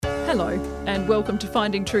Hello, and welcome to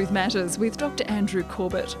Finding Truth Matters with Dr. Andrew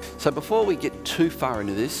Corbett. So before we get too far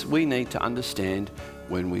into this, we need to understand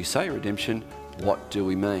when we say redemption, what do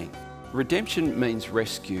we mean? Redemption means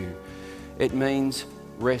rescue. It means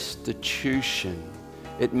restitution.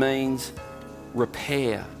 It means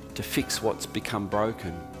repair, to fix what's become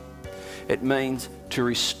broken. It means to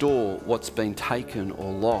restore what's been taken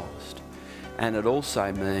or lost. And it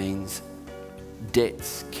also means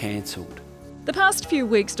debts cancelled. The past few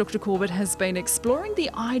weeks, Dr. Corbett has been exploring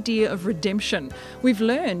the idea of redemption. We've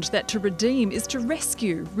learned that to redeem is to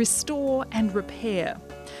rescue, restore and repair.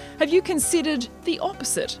 Have you considered the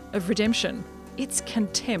opposite of redemption? It's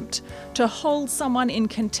contempt. To hold someone in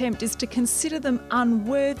contempt is to consider them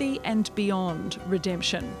unworthy and beyond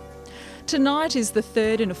redemption. Tonight is the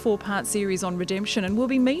third in a 4-part series on redemption, and we'll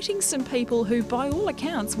be meeting some people who, by all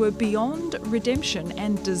accounts, were beyond redemption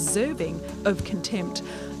and deserving of contempt.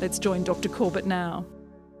 Let's join Dr. Corbett now.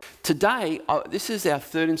 Today, this is our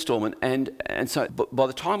third instalment, and so by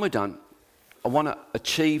the time we're done, I want to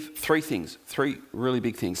achieve three really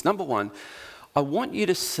big things. Number one, I want you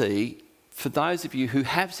to see, for those of you who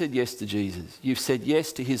have said yes to Jesus, you've said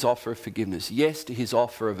yes to his offer of forgiveness, yes to his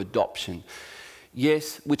offer of adoption,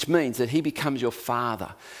 yes, which means that he becomes your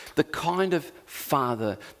father, the kind of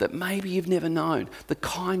father that maybe you've never known, the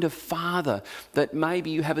kind of father that maybe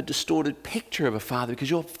you have a distorted picture of a father because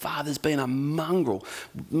your father's been a mongrel.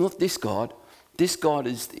 Not this God. This God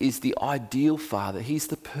is the ideal father. He's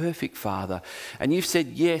the perfect father. And you've said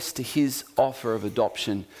yes to his offer of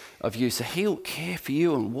adoption of you. So he'll care for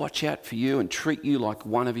you and watch out for you and treat you like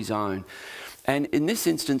one of his own. And in this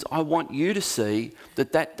instance, I want you to see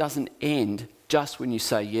that doesn't end just when you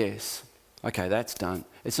say yes. Okay, that's done.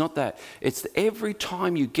 It's not that. It's every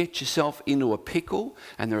time you get yourself into a pickle,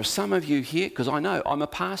 and there are some of you here, because I know I'm a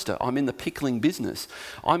pastor, I'm in the pickling business.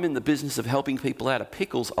 I'm in the business of helping people out of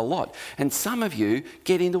pickles a lot. And some of you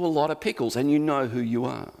get into a lot of pickles, and you know who you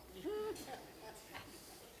are.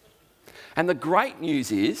 And the great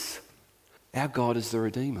news is, our God is the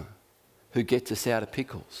Redeemer who gets us out of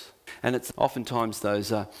pickles. And it's oftentimes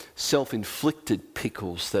those self-inflicted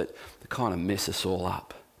pickles that kind of mess us all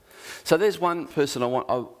up. So there's one person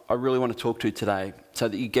I really want to talk to today, so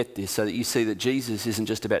that you get this, so that you see that Jesus isn't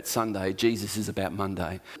just about Sunday, Jesus is about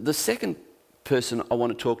Monday. The second person I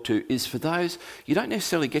want to talk to is for those, you don't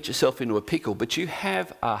necessarily get yourself into a pickle, but you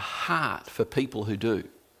have a heart for people who do.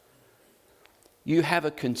 You have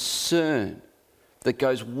a concern that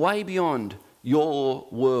goes way beyond your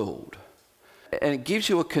world. And it gives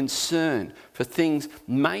you a concern for things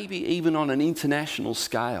maybe even on an international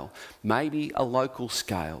scale, maybe a local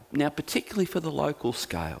scale. Now, particularly for the local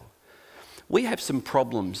scale, we have some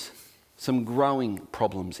problems, some growing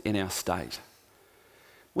problems in our state.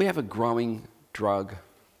 We have a growing drug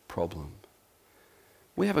problem.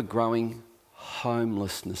 We have a growing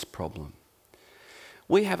homelessness problem.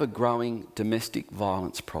 We have a growing domestic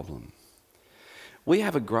violence problem. We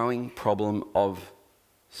have a growing problem of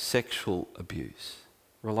sexual abuse,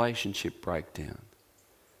 relationship breakdown.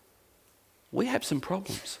 We have some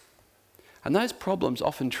problems. And those problems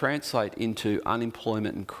often translate into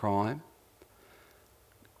unemployment and crime,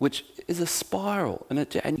 which is a spiral.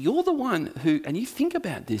 And you're the one who, and you think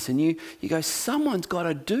about this and you go, someone's got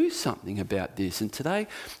to do something about this. And today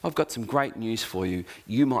I've got some great news for you.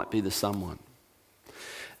 You might be the someone.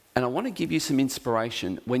 And I want to give you some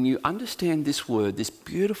inspiration when you understand this word, this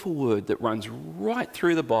beautiful word that runs right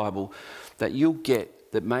through the Bible, that you'll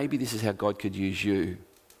get that maybe this is how God could use you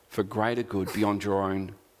for greater good beyond your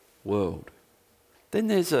own world. Then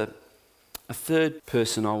there's a third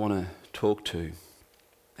person I want to talk to,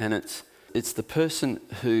 and it's the person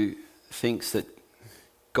who thinks that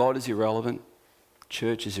God is irrelevant,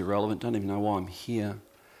 church is irrelevant, don't even know why I'm here.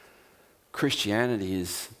 Christianity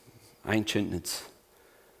is ancient and it's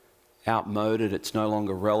outmoded, it's no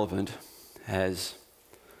longer relevant, as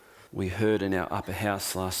we heard in our upper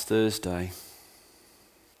house last Thursday.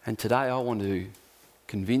 And today I want to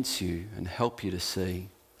convince you and help you to see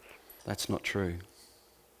that's not true.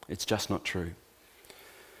 It's just not true.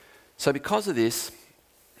 So because of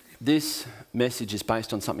this message is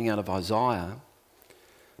based on something out of Isaiah,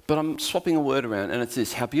 but I'm swapping a word around, and it's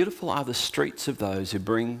this: how beautiful are the streets of those who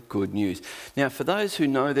bring good news. Now, for those who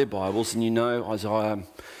know their Bibles, and you know Isaiah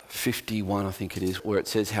 51, I think it is, where it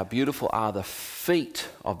says, how beautiful are the feet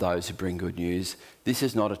of those who bring good news. This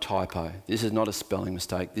is not a typo. This is not a spelling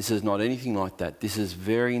mistake. This is not anything like that. This is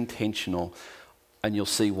very intentional, and you'll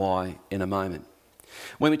see why in a moment.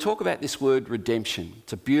 When we talk about this word redemption,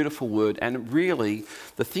 it's a beautiful word, and really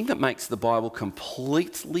the thing that makes the Bible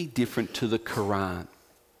completely different to the Quran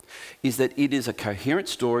is that it is a coherent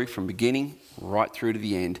story from beginning right through to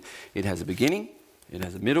the end. It has a beginning, it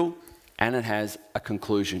has a middle, and it has a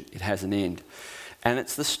conclusion. It has an end. And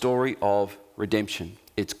it's the story of redemption.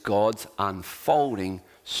 It's God's unfolding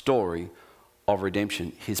story of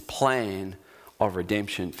redemption, his plan of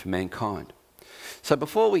redemption for mankind. So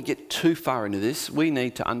before we get too far into this, we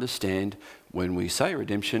need to understand, when we say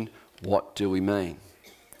redemption, what do we mean?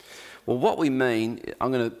 Well, what we mean,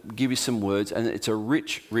 I'm going to give you some words, and it's a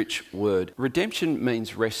rich, rich word. Redemption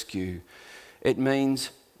means rescue. It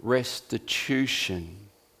means restitution.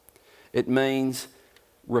 It means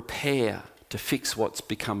repair, to fix what's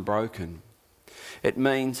become broken. It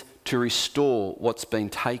means to restore what's been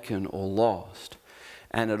taken or lost.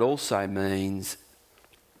 And it also means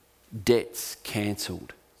debts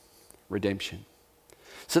cancelled. Redemption.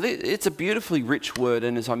 So it's a beautifully rich word,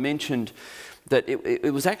 and as I mentioned, that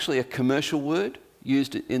it was actually a commercial word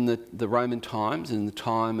used in the Roman times, in the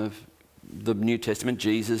time of the New Testament,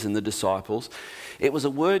 Jesus and the disciples. It was a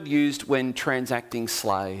word used when transacting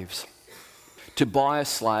slaves. To buy a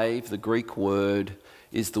slave, the Greek word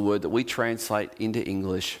is the word that we translate into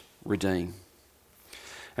English, redeem.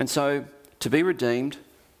 And so to be redeemed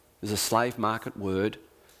is a slave market word,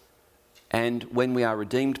 and when we are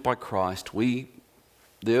redeemed by Christ, the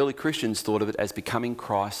early Christians thought of it as becoming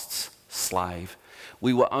Christ's slave.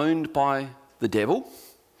 We were owned by the devil,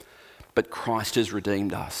 but Christ has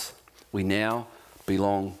redeemed us. We now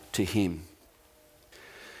belong to him.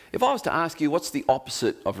 If I was to ask you, what's the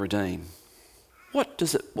opposite of redeem?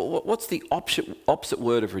 What's the opposite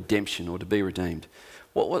word of redemption, or to be redeemed?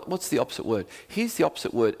 What's the opposite word? Here's the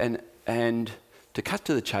opposite word, and to cut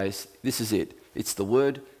to the chase, this is it. It's the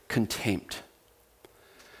word contempt.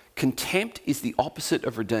 Contempt is the opposite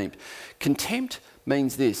of redeemed. Contempt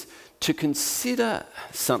means this: to consider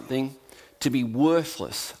something to be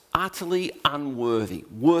worthless, utterly unworthy,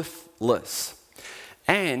 worthless,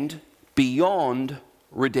 and beyond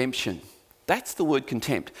redemption. That's the word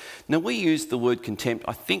contempt. Now, we use the word contempt,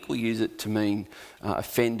 I think we use it to mean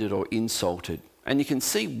offended or insulted. And you can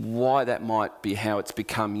see why that might be how it's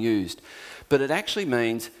become used. But it actually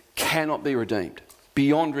means cannot be redeemed,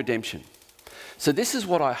 beyond redemption. So this is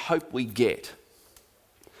what I hope we get.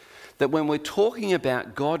 That when we're talking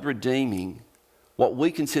about God redeeming what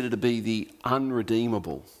we consider to be the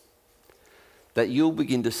unredeemable, that you'll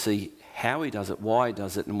begin to see how he does it, why he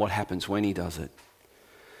does it, and what happens when he does it.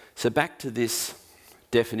 So back to this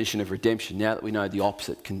definition of redemption, now that we know the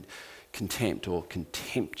opposite, contempt or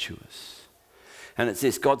contemptuous. And it's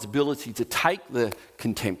this: God's ability to take the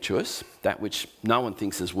contemptuous, that which no one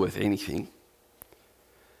thinks is worth anything,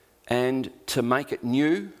 and to make it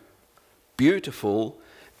new, beautiful,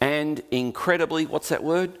 and incredibly, what's that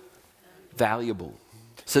word? Valuable.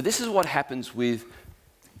 So this is what happens with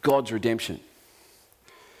God's redemption.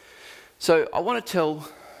 So I want to tell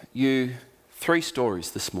you 3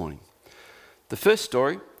 stories this morning. The first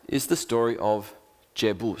story is the story of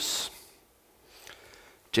Jebus.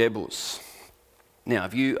 Jebus. Now,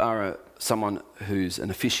 if you are someone who's an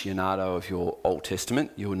aficionado of your Old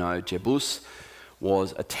Testament, you'll know Jebus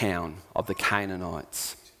was a town of the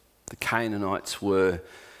Canaanites. The Canaanites were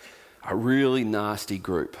a really nasty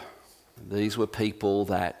group. These were people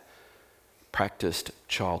that practiced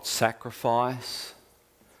child sacrifice.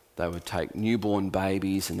 They would take newborn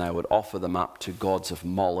babies and they would offer them up to gods of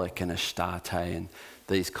Moloch and Astarte and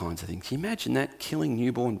these kinds of things. Can you imagine that? Killing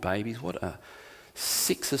newborn babies? What a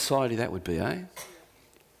sick society that would be, eh?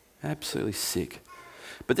 Absolutely sick.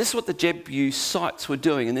 But this is what the Jebusites were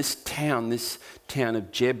doing. And this town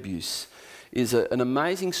of Jebus, is an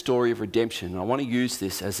amazing story of redemption. And I want to use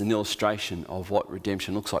this as an illustration of what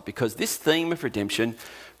redemption looks like, because this theme of redemption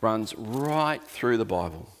runs right through the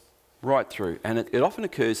Bible. Right through. And it often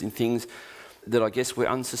occurs in things that I guess we're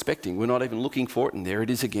unsuspecting. We're not even looking for it, and there it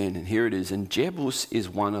is again, and here it is. And Jebus is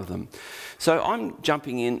one of them. So I'm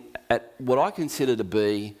jumping in at what I consider to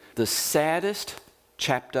be the saddest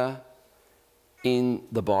chapter in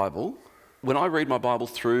the Bible. When I read my Bible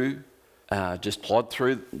through, just plod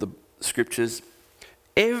through the scriptures,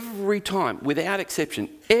 every time, without exception,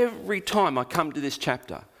 every time I come to this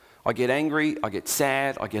chapter, I get angry, I get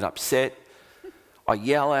sad, I get upset, I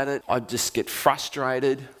yell at it, I just get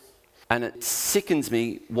frustrated, and it sickens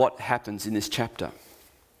me what happens in this chapter.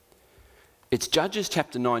 It's Judges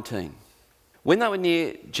chapter 19. When they were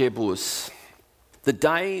near Jebus, the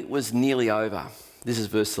day was nearly over. This is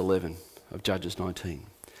verse 11 of Judges 19.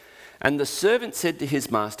 And the servant said to his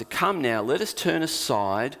master, "Come now, let us turn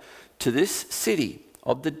aside to this city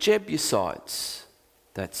of the Jebusites."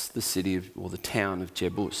 That's the city of, or the town of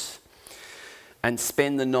Jebus. "And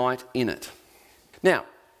spend the night in it." Now,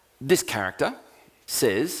 this character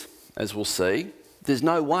says, as we'll see, there's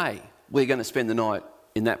no way we're going to spend the night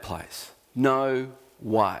in that place. No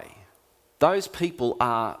way. Those people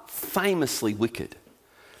are famously wicked.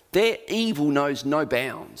 Their evil knows no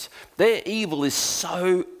bounds. Their evil is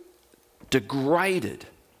so degraded.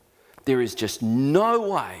 There is just no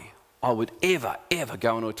way I would ever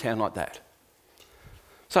go into a town like that.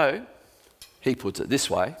 So, he puts it this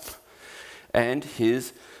way, and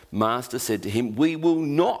his master said to him, we will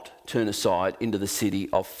not turn aside into the city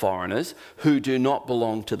of foreigners who do not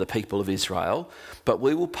belong to the people of Israel, but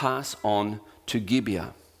we will pass on to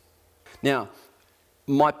Gibeah. Now,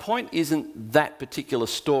 my point isn't that particular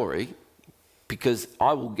story, because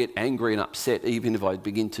I will get angry and upset even if I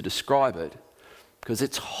begin to describe it, because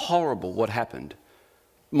it's horrible what happened.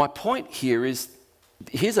 My point here is,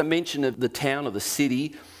 here's a mention of the town, of the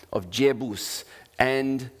city of Jebus,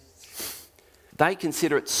 and they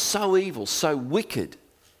consider it so evil, so wicked,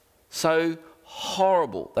 so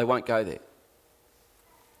horrible, they won't go there.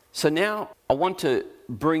 So now I want to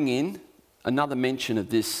bring in another mention of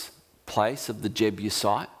this place, of the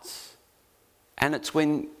Jebusites, and it's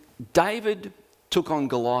when David took on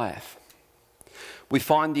Goliath. We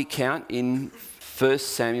find the account in 1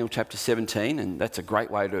 Samuel chapter 17, and that's a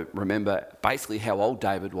great way to remember basically how old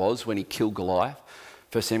David was when he killed Goliath.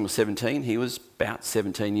 1 Samuel 17, he was about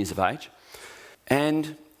 17 years of age.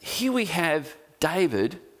 And here we have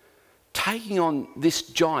David taking on this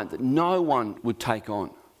giant that no one would take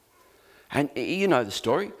on. And you know the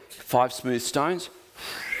story. 5 smooth stones,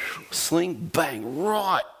 sling, bang,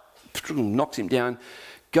 right, knocks him down,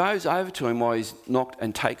 goes over to him while he's knocked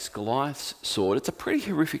and takes Goliath's sword. It's a pretty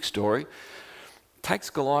horrific story. Takes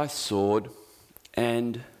Goliath's sword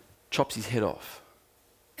and chops his head off.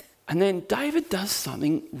 And then David does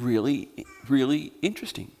something really, really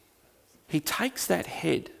interesting. He takes that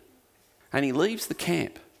head and he leaves the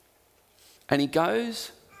camp and he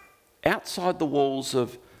goes outside the walls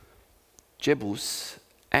of Jebus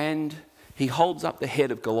and he holds up the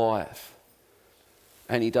head of Goliath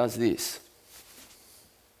and he does this.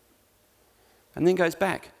 And then goes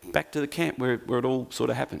back to the camp where it all sort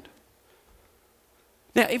of happened.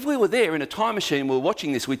 Now, if we were there in a time machine and we were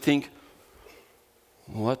watching this, we'd think,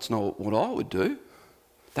 well, that's not what I would do.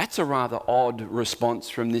 That's a rather odd response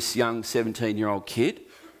from this young 17-year-old kid.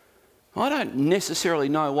 I don't necessarily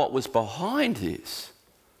know what was behind this.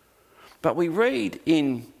 But we read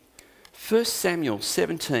in 1 Samuel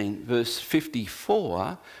 17, verse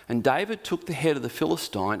 54, and David took the head of the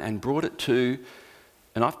Philistine and brought it to,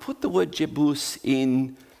 and I've put the word Jebus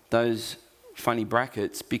in those funny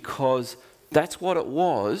brackets because that's what it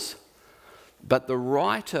was, but the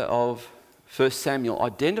writer of 1 Samuel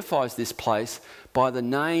identifies this place by the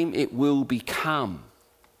name it will become.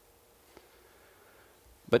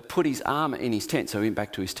 But put his armour in his tent, so he went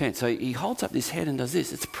back to his tent. So he holds up this head and does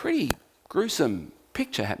this. It's a pretty gruesome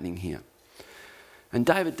picture happening here. And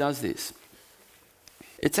David does this.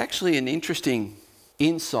 It's actually an interesting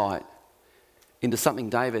insight into something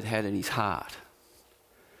David had in his heart.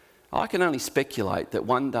 I can only speculate that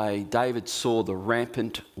one day David saw the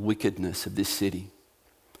rampant wickedness of this city.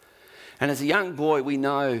 And as a young boy, we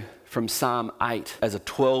know from Psalm 8, as a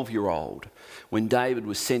 12-year-old, when David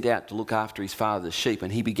was sent out to look after his father's sheep,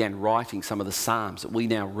 and he began writing some of the Psalms that we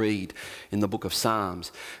now read in the book of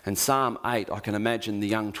Psalms. And Psalm 8, I can imagine the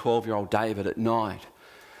young 12-year-old David at night,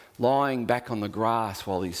 lying back on the grass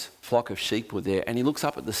while his flock of sheep were there, and he looks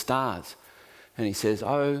up at the stars. And he says,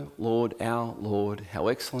 "Oh Lord, our Lord, how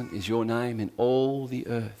excellent is your name in all the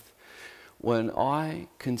earth. When I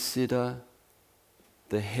consider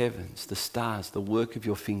the heavens, the stars, the work of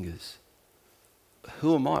your fingers,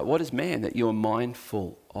 who am I? What is man that you are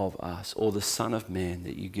mindful of us, or the son of man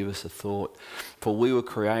that you give us a thought? For we were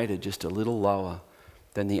created just a little lower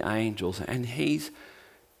than the angels." And he's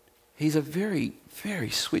a very, very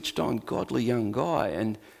switched on, godly young guy.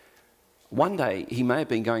 And one day he may have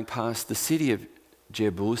been going past the city of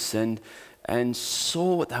Jebus and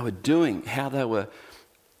saw what they were doing, how they were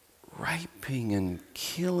raping and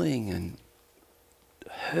killing and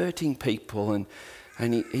hurting people.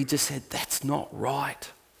 And he just said, that's not right.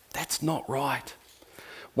 That's not right.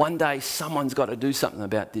 One day someone's got to do something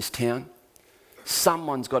about this town.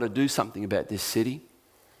 Someone's got to do something about this city.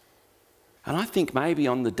 And I think maybe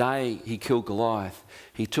on the day he killed Goliath,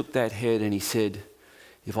 he took that head and he said,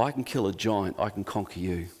 if I can kill a giant, I can conquer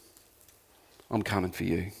you. I'm coming for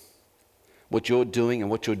you. What you're doing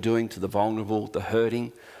and what you're doing to the vulnerable, the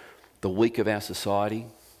hurting, the weak of our society,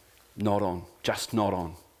 not on, just not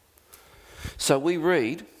on. So we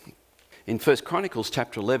read in 1 Chronicles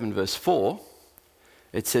chapter 11 verse 4,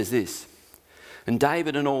 it says this, "And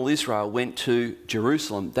David and all Israel went to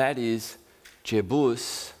Jerusalem," that is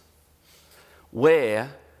Jebus,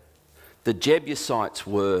 where the Jebusites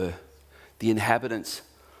were, the inhabitants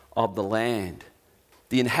of the land.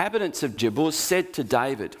 The inhabitants of Jebus said to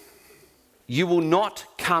David, "You will not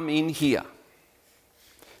come in here."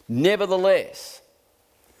 Nevertheless,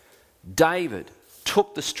 David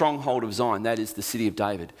took the stronghold of Zion, that is the city of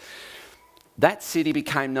David. That city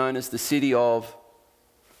became known as the city of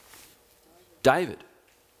David.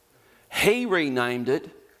 He renamed it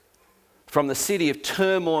from the city of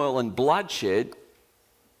turmoil and bloodshed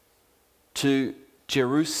to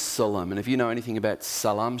Jerusalem. And if you know anything about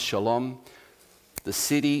Shalom, the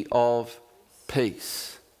city of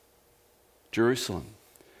peace, Jerusalem.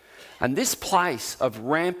 And this place of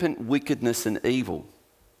rampant wickedness and evil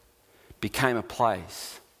became a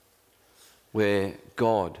place where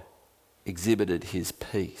God exhibited his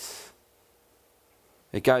peace.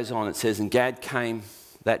 It goes on, it says, "And Gad came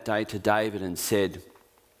that day to David and said,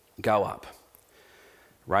 'Go up,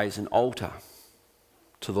 raise an altar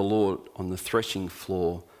to the Lord on the threshing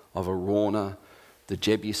floor of Araunah the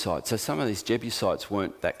Jebusite.'" So some of these Jebusites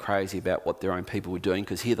weren't that crazy about what their own people were doing,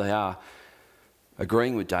 because here they are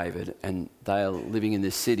agreeing with David, and they are living in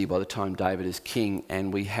this city by the time David is king,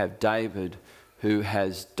 and we have David who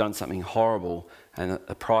has done something horrible and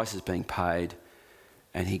a price is being paid,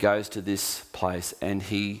 and he goes to this place and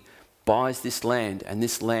he buys this land, and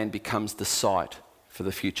this land becomes the site for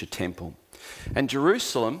the future temple. And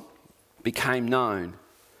Jerusalem became known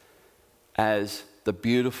as the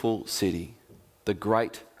beautiful city, the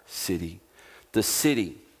great city, the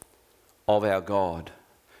city of our God.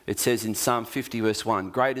 It says in Psalm 50 verse 1,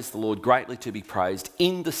 "Great is the Lord, greatly to be praised,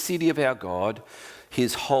 in the city of our God,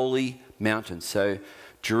 his holy mountain." So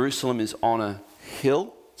Jerusalem is on a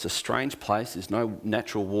hill. It's a strange place. There's no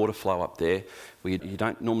natural water flow up there. You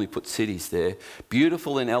don't normally put cities there.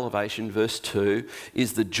 Beautiful in elevation, verse 2,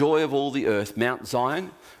 "is the joy of all the earth, Mount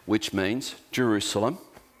Zion," which means Jerusalem.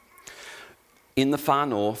 "In the far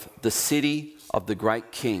north, the city of the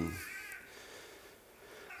great king."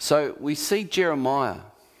 So we see Jeremiah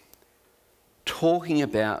talking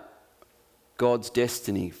about God's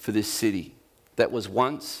destiny for this city that was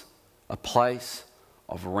once a place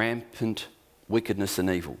of rampant wickedness and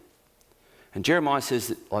evil. And Jeremiah says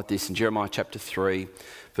it like this in Jeremiah chapter 3,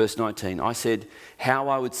 verse 19. "I said, how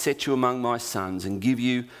I would set you among my sons and give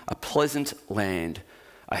you a pleasant land,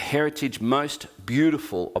 a heritage most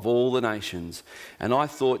beautiful of all the nations. And I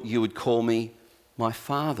thought you would call me my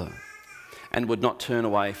father and would not turn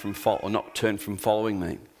away from from following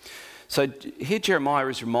me." So here Jeremiah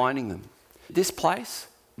is reminding them, this place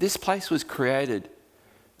was created,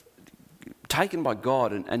 taken by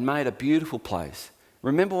God and made a beautiful place.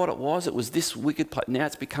 Remember what it was? It was this wicked place. Now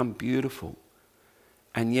it's become beautiful.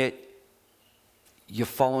 And yet you're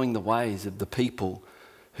following the ways of the people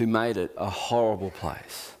who made it a horrible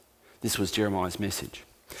place. This was Jeremiah's message.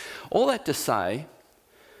 All that to say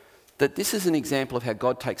that this is an example of how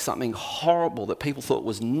God takes something horrible that people thought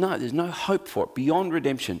there's no hope for it, beyond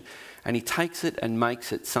redemption, and he takes it and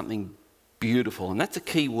makes it something beautiful. And that's a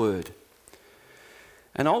key word.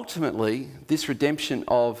 And ultimately, this redemption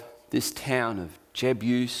of this town of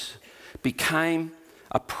Jebus became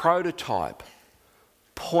a prototype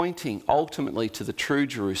pointing ultimately to the true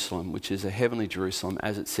Jerusalem, which is a heavenly Jerusalem,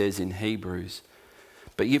 as it says in Hebrews.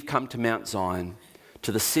 "But you've come to Mount Zion,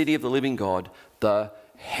 to the city of the living God, the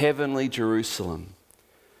heavenly Jerusalem,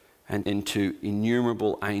 and into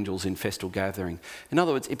innumerable angels in festal gathering." In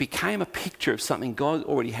other words, it became a picture of something God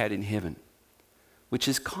already had in heaven, which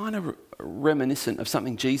is kind of reminiscent of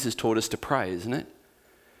something Jesus taught us to pray, isn't it?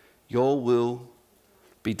 "Your will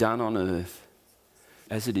be done on earth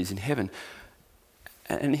as it is in heaven."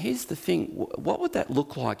 And here's the thing, what would that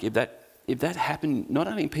look like if that happened not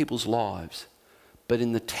only in people's lives, but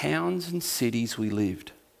in the towns and cities we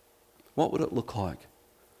lived? What would it look like?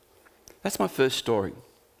 That's my first story.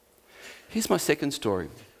 Here's my second story.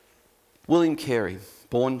 William Carey,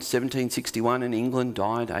 born 1761 in England,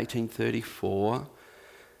 died 1834,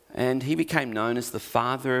 and he became known as the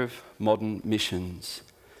father of modern missions.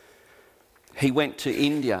 He went to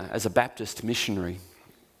India as a Baptist missionary,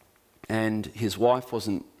 and his wife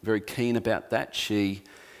wasn't very keen about that. She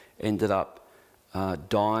ended up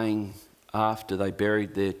dying after they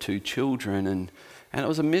buried their two children, and it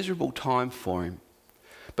was a miserable time for him.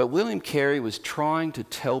 But William Carey was trying to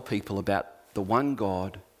tell people about the one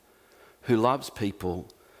God who loves people,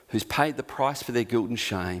 who's paid the price for their guilt and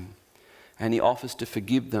shame, and he offers to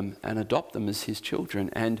forgive them and adopt them as his children.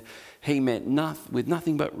 And he met with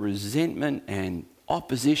nothing but resentment and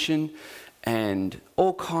opposition and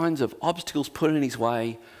all kinds of obstacles put in his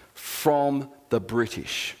way from the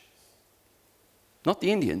British. Not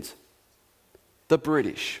the Indians, the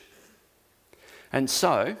British. And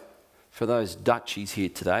so, for those Dutchies here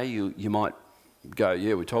today, you might go,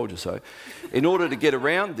 yeah, we told you so. In order to get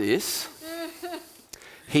around this,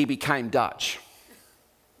 he became Dutch.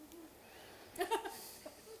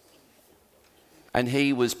 And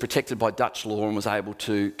he was protected by Dutch law and was able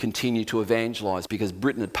to continue to evangelise because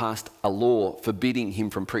Britain had passed a law forbidding him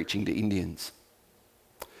from preaching to Indians.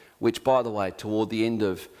 Which, by the way, toward the end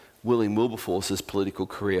of William Wilberforce's political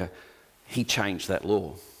career, he changed that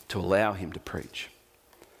law to allow him to preach.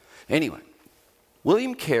 Anyway,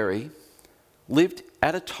 William Carey lived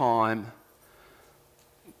at a time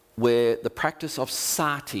where the practice of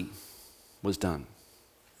sati was done.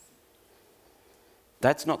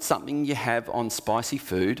 That's not something you have on spicy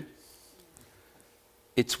food.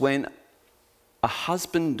 It's when a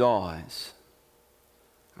husband dies,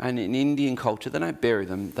 and in Indian culture, they don't bury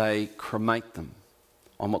them, they cremate them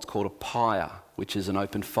on what's called a pyre, which is an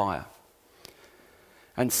open fire.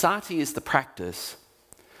 And sati is the practice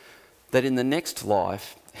that in the next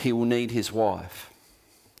life, he will need his wife.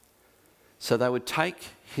 So they would take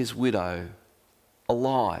his widow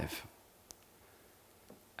alive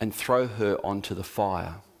and throw her onto the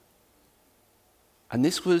fire. And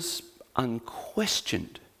this was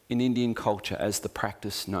unquestioned in Indian culture as the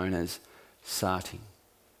practice known as sati.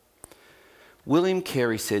 William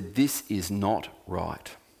Carey said this is not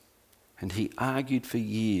right. And he argued for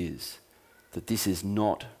years that this is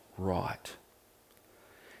not right.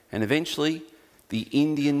 And eventually, the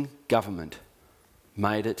Indian government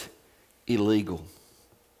made it illegal.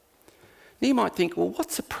 Now you might think, well,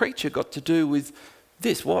 what's a preacher got to do with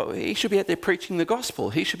this? Well, he should be out there preaching the gospel.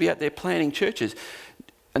 He should be out there planting churches.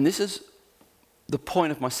 And this is the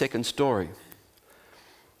point of my second story.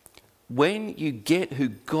 When you get who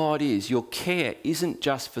God is, your care isn't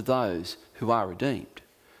just for those who are redeemed.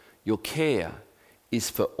 Your care is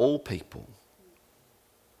for all people,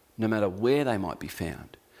 no matter where they might be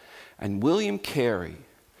found. And William Carey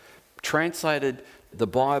translated the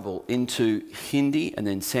Bible into Hindi and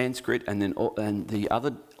then Sanskrit and the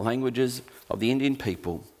other languages of the Indian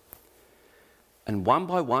people. And one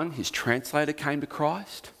by one, his translator came to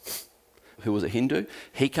Christ, who was a Hindu.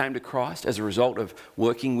 He came to Christ as a result of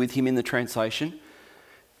working with him in the translation.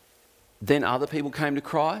 Then other people came to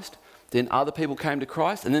Christ. Then other people came to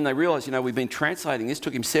Christ. And then they realised, we've been translating this. It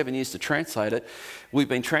took him 7 years to translate it. We've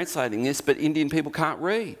been translating this, but Indian people can't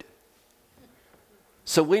read.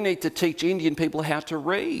 So we need to teach Indian people how to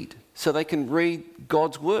read so they can read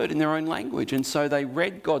God's word in their own language. And so they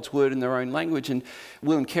read God's word in their own language. And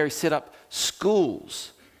William Carey set up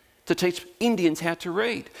schools to teach Indians how to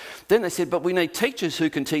read. Then they said, but we need teachers who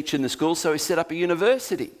can teach in the schools. So he set up a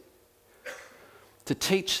university to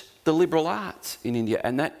teach the liberal arts in India.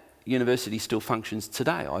 And that university still functions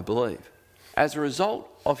today, I believe. As a result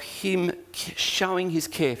of him showing his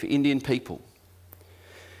care for Indian people,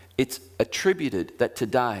 it's attributed that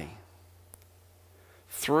today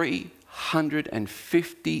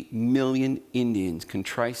 350 million Indians can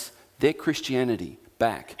trace their Christianity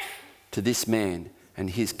back to this man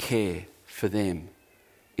and his care for them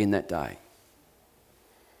in that day.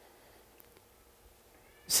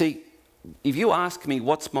 See, if you ask me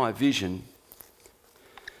what's my vision,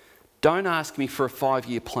 don't ask me for a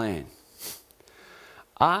 5-year plan.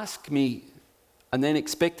 Ask me and then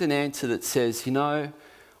expect an answer that says,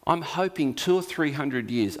 I'm hoping 200 or 300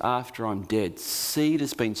 years after I'm dead, seed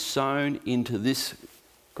has been sown into this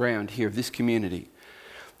ground here of this community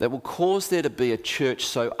that will cause there to be a church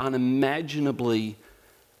so unimaginably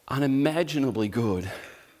good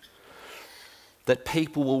that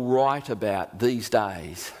people will write about these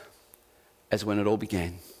days as when it all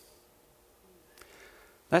began.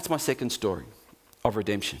 That's my second story of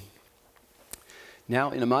redemption. Now,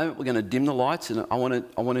 in a moment, we're going to dim the lights, and I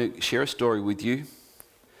want to share a story with you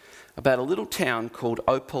about a little town called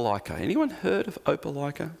Opelika. Anyone heard of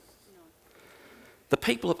Opelika? No. The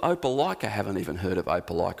people of Opelika haven't even heard of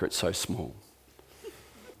Opelika. It's so small.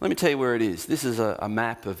 Let me tell you where it is. This is a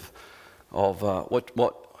map of what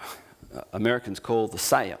Americans call the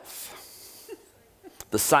South.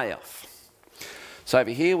 The South. So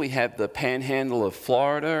over here we have the panhandle of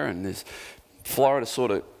Florida, and there's Florida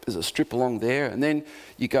there's a strip along there, and then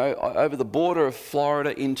you go over the border of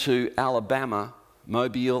Florida into Alabama,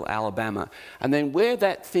 Mobile, Alabama. And then where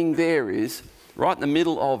that thing there is, right in the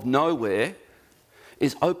middle of nowhere,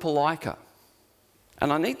 is Opelika.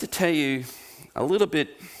 And I need to tell you a little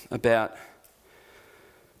bit about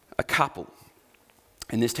a couple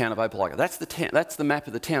in this town of Opelika. That's the map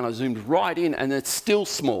of the town. I zoomed right in, and it's still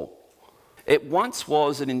small. It once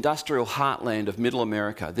was an industrial heartland of Middle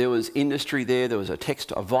America. There was industry there. There was a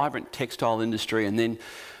vibrant textile industry, and then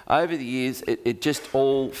over the years, it just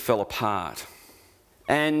all fell apart.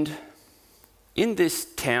 And in this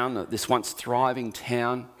town, this once thriving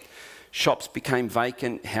town, shops became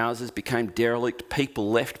vacant, houses became derelict,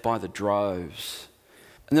 people left by the droves.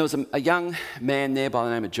 And there was a young man there by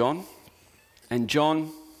the name of John. And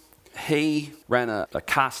John, he ran a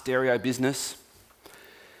car stereo business.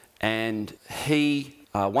 And he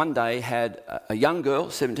one day had a young girl,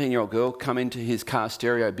 17-year-old girl, come into his car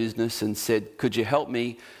stereo business and said, "Could you help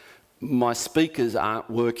me? My speakers aren't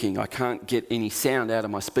working. I can't get any sound out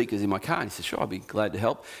of my speakers in my car." And he said, "Sure, I'd be glad to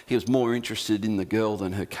help." He was more interested in the girl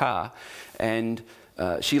than her car. And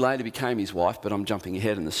she later became his wife, but I'm jumping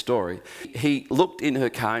ahead in the story. He looked in her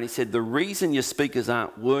car and he said, "The reason your speakers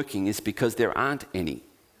aren't working is because there aren't any."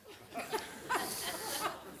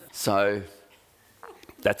 So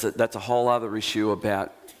that's a whole other issue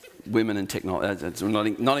about women and technology.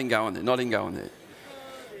 Not in going there.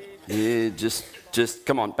 Yeah, just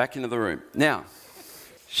come on, back into the room. Now,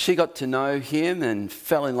 she got to know him and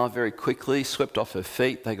fell in love very quickly, swept off her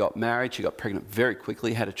feet. They got married. She got pregnant very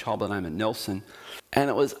quickly, had a child by the name of Nelson. And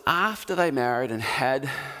it was after they married and had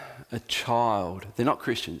a child, they were not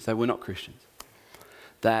Christians,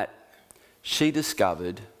 that she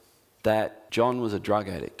discovered that John was a drug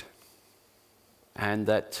addict and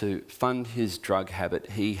that to fund his drug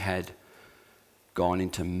habit, he had gone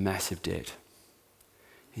into massive debt.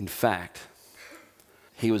 In fact,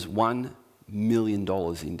 he was $1 million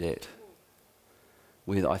in debt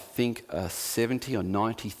with, I think, a $70,000 or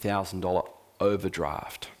 $90,000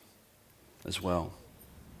 overdraft as well.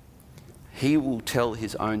 He will tell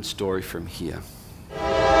his own story from here.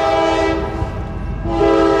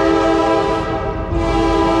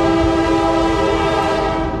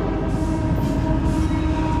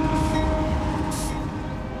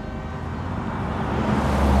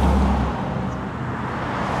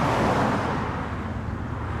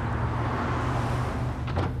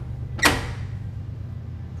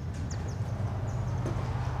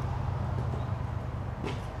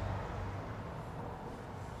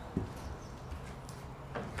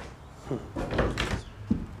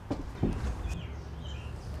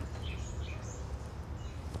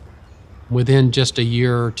 Within just a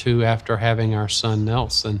year or two after having our son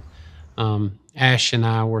Nelson, Ash and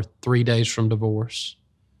I were 3 days from divorce,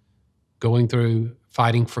 going through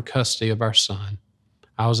fighting for custody of our son.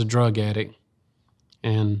 I was a drug addict,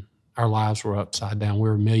 and our lives were upside down. We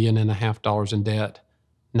were $1.5 million in debt,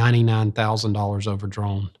 $99,000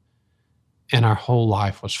 overdrawn, and our whole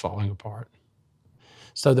life was falling apart.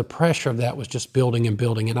 So the pressure of that was just building and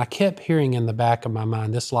building, and I kept hearing in the back of my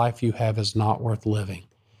mind, "This life you have is not worth living.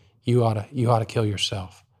 You ought to kill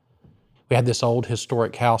yourself." We had this old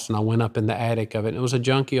historic house, and I went up in the attic of it. It was a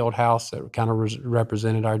junky old house that kind of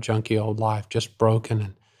represented our junky old life, just broken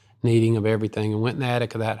and needing of everything. And went in the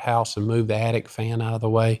attic of that house and moved the attic fan out of the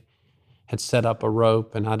way, had set up a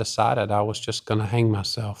rope, and I decided I was just going to hang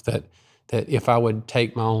myself, that if I would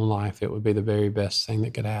take my own life, it would be the very best thing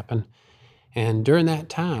that could happen. And during that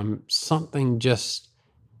time, something just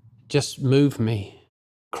moved me,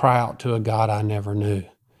 cry out to a God I never knew.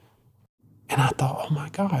 And I thought, oh my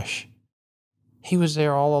gosh, he was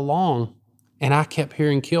there all along. And I kept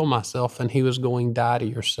hearing "kill myself," and he was going, "die to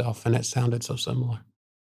yourself." And it sounded so similar.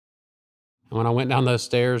 And when I went down those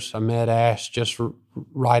stairs, I met Ash just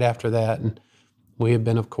right after that. And we had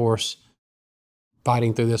been, of course,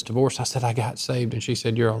 fighting through this divorce. I said, "I got saved." And she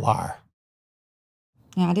said, "You're a liar."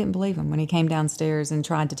 Yeah, I didn't believe him when he came downstairs and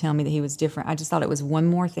tried to tell me that he was different. I just thought it was one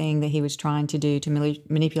more thing that he was trying to do to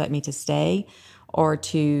manipulate me to stay or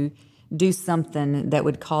to do something that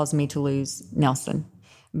would cause me to lose Nelson.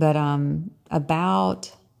 But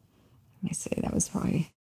about, let me see, that was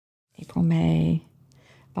probably April, May.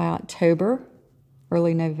 By October,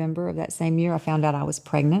 early November of that same year, I found out I was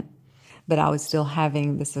pregnant, but I was still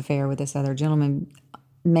having this affair with this other gentleman,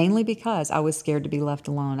 mainly because I was scared to be left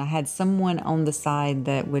alone. I had someone on the side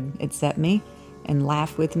that would accept me and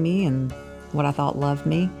laugh with me and what I thought loved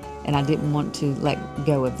me, and I didn't want to let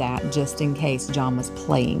go of that just in case John was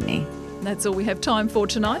playing me. That's all we have time for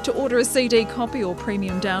tonight. To order a CD copy or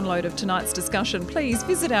premium download of tonight's discussion, please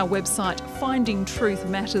visit our website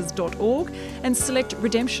findingtruthmatters.org and select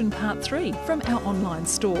Redemption Part 3 from our online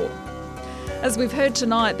store. As we've heard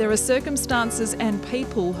tonight, there are circumstances and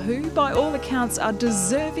people who, by all accounts, are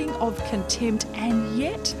deserving of contempt, and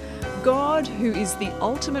yet God, who is the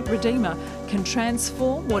ultimate Redeemer, can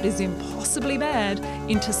transform what is impossibly bad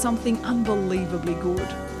into something unbelievably good.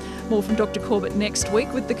 More from Dr. Corbett next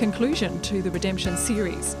week with the conclusion to the Redemption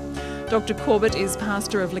series. Dr. Corbett is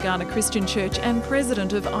pastor of Legana Christian Church and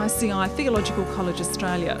president of ICI Theological College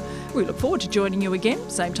Australia. We look forward to joining you again,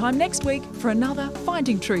 same time next week, for another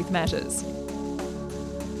Finding Truth Matters.